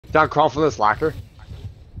John, crawl from this locker.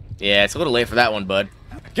 Yeah, it's a little late for that one, bud.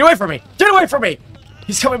 Get away from me! Get away from me!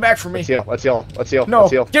 He's coming back for me. Let's heal. Let's heal. Let's heal. No,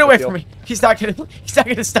 let's heal. get away let's from heal. me. He's not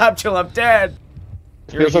gonna stop till I'm dead.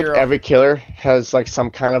 You're a Feels like hero. every killer has like some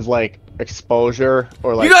kind of like exposure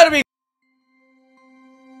or like. You gotta be.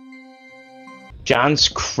 John's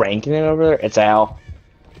cranking it over there. It's Al.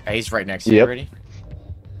 Hey, he's right next to you Yep. already.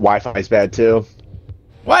 Wi-Fi's bad too.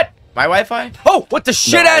 What? My Wi-Fi? Oh, what the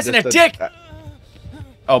shit ass in a dick!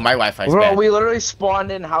 Oh, my Wi-Fi's Bro, bad. we literally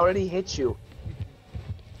spawned in. How did he hit you?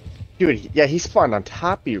 Dude, yeah, he spawned on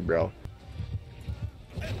top of you, bro.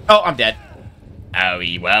 Oh, I'm dead.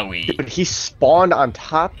 Owie wowie. But he spawned on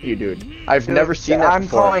top of you, dude. I've never seen that I'm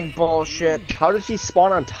before. calling bullshit. How did he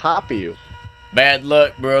spawn on top of you? Bad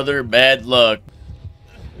luck, brother. Bad luck.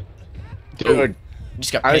 Dude, Ooh,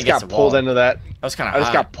 just got I just got pulled into that. That was kind of I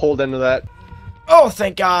just got pulled into that. Oh,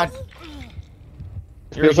 thank God.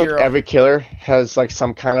 You're a Feels like hero. every killer has like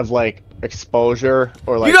some kind of like exposure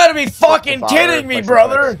or like. You gotta be fucking kidding me, like, some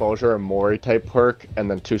kind of brother! Exposure or Mori type perk,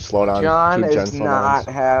 and then 2 slowdown. John 2 is gen not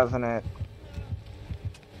slowdowns. having it.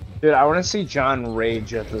 Dude, I want to see John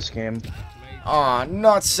rage at this game. Aw,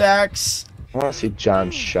 nutsacks. I want to see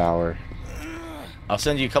John shower. I'll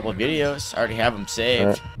send you a couple of videos. I already have them saved.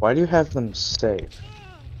 Alright. Why do you have them saved?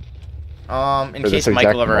 In For case this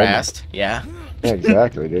Michael exact ever moment. asked. Yeah. Yeah,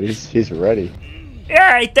 exactly, dude. He's ready.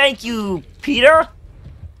 Yeah, thank you, Peter.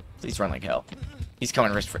 Please run like hell. He's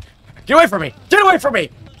coming risk for. Get away from me! Get away from me!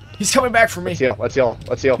 He's coming back for me. Let's heal. Let's heal.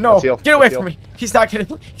 Let's heal. No, let's heal. get away let's from heal. me. He's not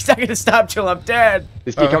gonna stop till I'm dead.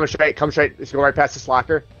 Just keep coming straight. Come straight. Just go right past this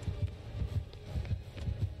locker.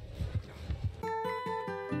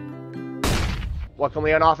 Welcome,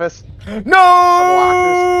 Leon office.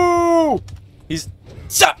 No! He's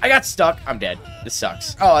stuck. I got stuck. I'm dead. This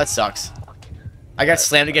sucks. Oh, that sucks. I got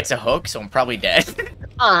slammed against a hook, so I'm probably dead.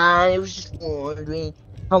 I was just wondering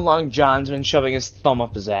how long John's been shoving his thumb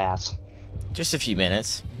up his ass. Just a few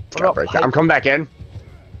minutes. Drop right there. I'm coming back in.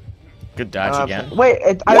 Good dodge again. Wait,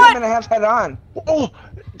 I What? didn't even have head on. Oh,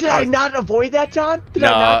 did I not avoid that, John? Did No.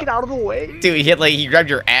 I not get out of the way? Dude, he grabbed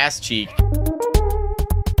your ass cheek.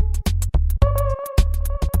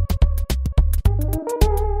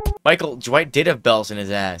 Michael, Dwight did have bells in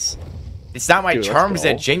his ass. It's not my Dude, let's charms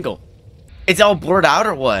that go. jingle. It's all blurred out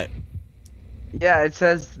or what? Yeah, it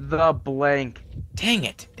says the blank. Dang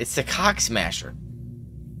it. It's the cock smasher.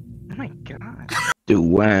 Oh my god. Do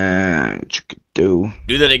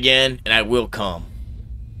that again, and I will come.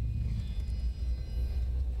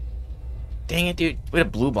 Dang it, dude. Way to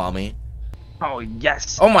blue ball me. Oh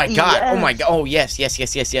yes. Oh my god. Yes. Oh my god. Oh, yes, yes,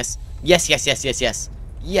 yes, yes, yes. Yes, yes, yes, yes, yes.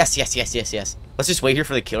 Yes, yes, yes, yes, yes. Let's just wait here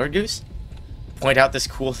for the killer goose. Point out this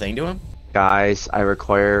cool thing to him. Guys, I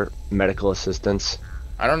require medical assistance.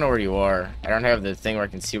 I don't know where you are. I don't have the thing where I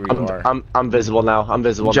can see where you are. I'm visible now. I'm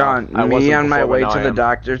visible John, now. I me wasn't on my before, way but now to I the am.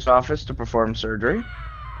 doctor's office to perform surgery.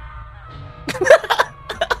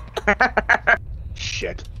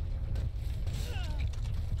 Shit.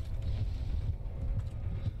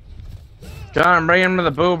 John, bring him to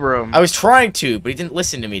the boob room. I was trying to, but he didn't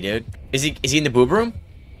listen to me, dude. Is he in the boob room?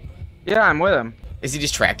 Yeah, I'm with him. Is he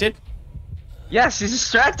distracted? Yes, he's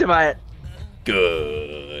distracted by it.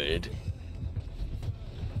 Good.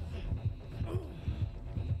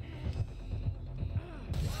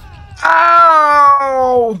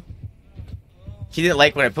 Ow! He didn't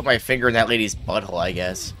like when I put my finger in that lady's butthole, I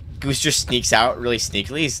guess. Goose just sneaks out really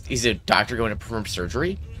sneakily. He's a doctor going to perform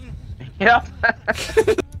surgery. Yep.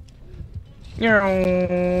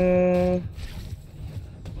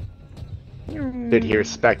 Dude, he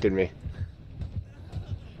respected me.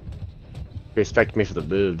 He respected me for the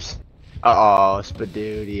boobs. Uh-oh,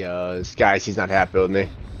 Spadudios. Guys, he's not happy with me.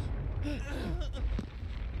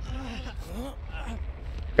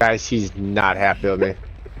 Guys, he's not happy with me.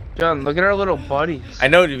 John, look at our little buddies. I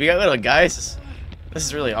know, dude. We got little guys. This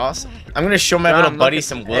is really awesome. I'm gonna show my John, little look buddy at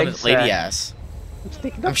some the egg lady sack. ass.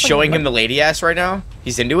 I'm showing him the lady ass right now.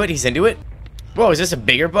 He's into it. He's into it. Whoa, is this a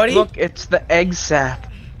bigger buddy? Look, it's the egg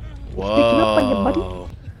sack. Whoa.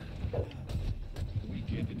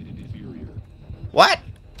 What?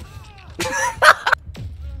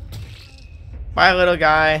 Bye, little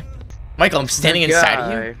guy. Michael, I'm standing inside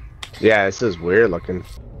of you. Yeah, this is weird looking.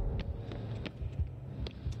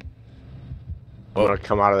 I'm gonna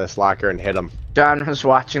come out of this locker and hit him. John was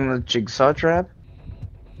watching the jigsaw trap.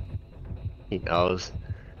 He knows.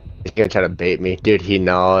 He's gonna try to bait me. Dude, he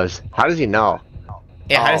knows. How does he know?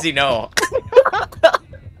 Yeah, how does he know?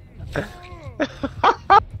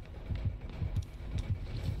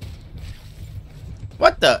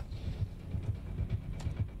 What the?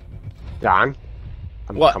 John?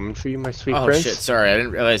 I'm What? coming for you, my sweet Oh prince. shit, sorry, I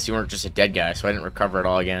didn't realize you weren't just a dead guy, so I didn't recover it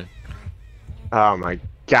all again. Oh my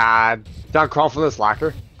god. Don't crawl from this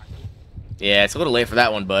locker. Yeah, it's a little late for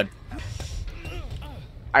that one, bud.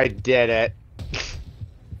 I did it.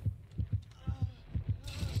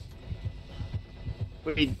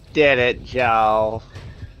 We did it, Joe.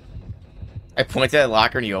 I pointed at the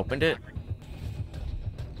locker and you opened it?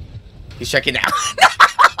 He's checking out.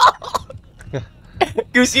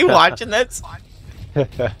 Goose, you watching this?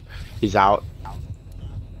 He's out.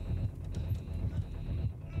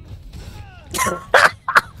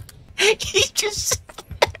 He just...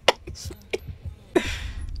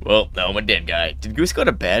 Well, no, I'm a dead guy. Did Goose go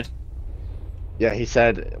to bed? Yeah, he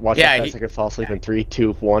said, watch Yeah, it, I could fall asleep in 3,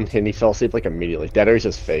 2, 1, and he fell asleep like immediately. That or he's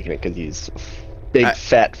just faking it because he's big,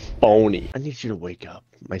 fat phony. I need you to wake up,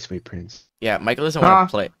 my sweet prince. Yeah, Michael doesn't want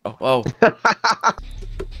to play. Oh,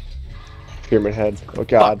 Pyramid head. Oh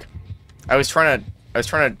god. I was trying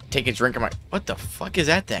to take a drink of my... What the fuck is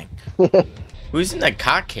that thing? Who's in that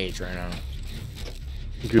cock cage right now?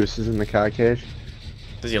 Goose is in the cock cage.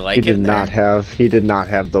 Does he like He it? did not have. He did not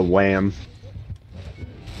have the wham.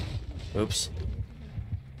 Oops.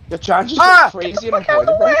 The John just went crazy and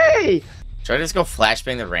avoided that. Hey! Should I just go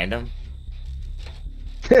flashbang the random?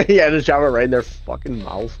 Yeah, just drop it right in their fucking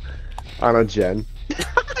mouth on a gen.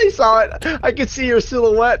 I saw it. I could see your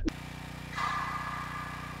silhouette.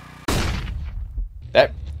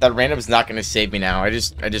 That random's not gonna save me now. I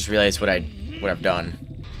just realized what I've done.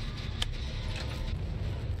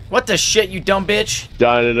 What the shit, you dumb bitch?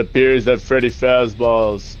 Don, it appears that Freddy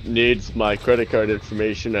Fazballs needs my credit card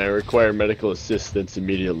information. I require medical assistance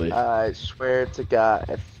immediately. I swear to God,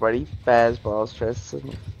 if Freddy Fazball's tries to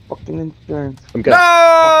fucking insurance. I'm gonna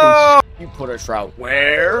No! You put a trout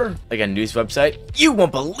where? Like a news website? You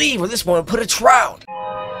won't believe where this woman put a trout!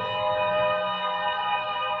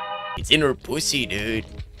 It's in her pussy, dude.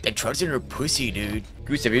 That trout's in her pussy, dude.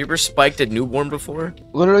 Goose, have you ever spiked a newborn before?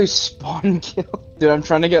 Literally spawn kill. Dude, I'm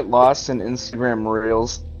trying to get lost in Instagram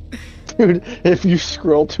Reels. Dude, if you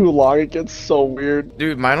scroll too long, it gets so weird.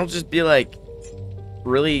 Dude, mine'll just be like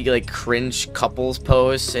really like cringe couples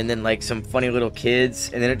posts and then like some funny little kids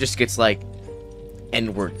and then it just gets like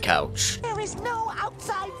N-word couch. There is no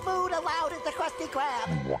outside food allowed at the Krusty Krab.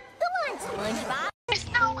 Come on, SpongeBob. There's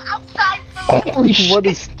no outside food. Holy shit. What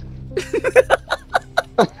is...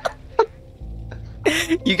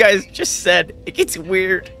 You guys just said it gets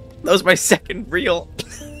weird. That was my second reel.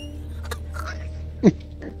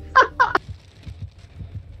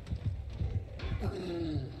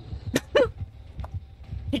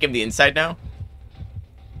 Take him the inside now?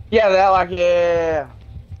 Yeah, that like, yeah.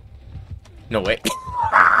 No way.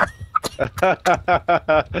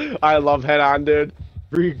 I love head on, dude.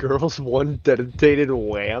 3 girls, 1 dedicated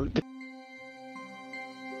wham.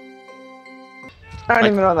 I don't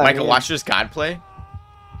even know that. Michael, watch this God play.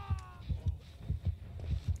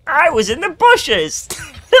 I was in the bushes.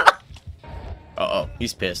 Uh-oh,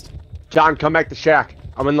 he's pissed. John, come back to shack.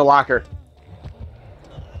 I'm in the locker.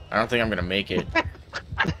 I don't think I'm gonna make it.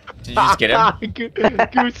 Did you just get him?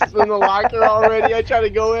 Goose is in the locker already. I try to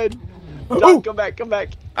go in. John, come back, come back.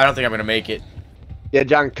 I don't think I'm gonna make it. Yeah,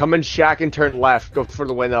 John, come in shack and turn left. Go for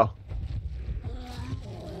the window.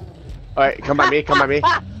 Alright, come by me, come by me.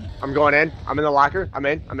 I'm going in. I'm in the locker. I'm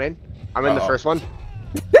in the first one.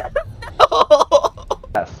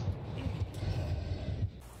 Yes.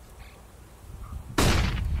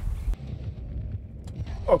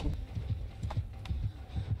 Oh.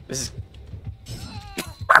 This is...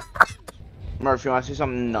 Murph, you wanna see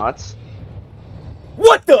something nuts?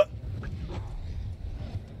 What the?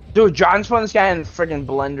 Dude, John spun this guy in friggin'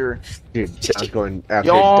 blender. Dude, John's going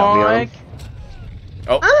after his dummy on Yoink! him.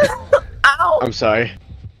 Oh. Ow! I'm sorry.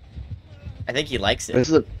 I think he likes it. This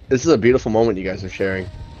is a beautiful moment you guys are sharing.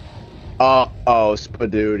 Oh,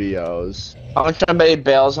 Spadudios. How much somebody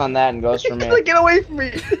bails on that and goes for me? Get away from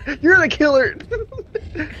me! You're the killer!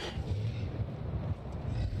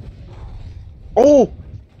 Oh!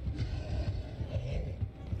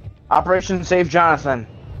 Operation Save Jonathan.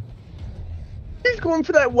 He's going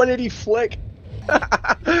for that 180 flick.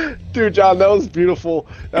 Dude, John, that was beautiful.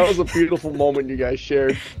 That was a beautiful moment you guys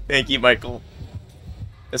shared. Thank you, Michael.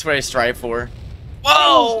 That's what I strive for.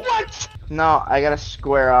 Whoa! What? No, I gotta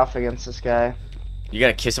square off against this guy. You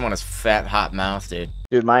gotta kiss him on his fat, hot mouth, dude.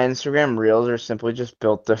 Dude, my Instagram Reels are simply just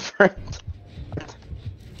built different.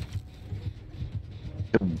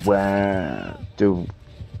 Wham. Dude,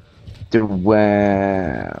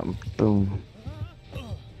 wham. Boom.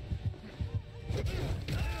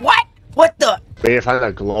 What? What the? We need to find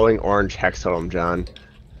that glowing orange hex totem, John.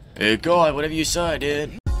 Hey, God, whatever you saw,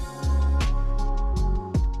 dude.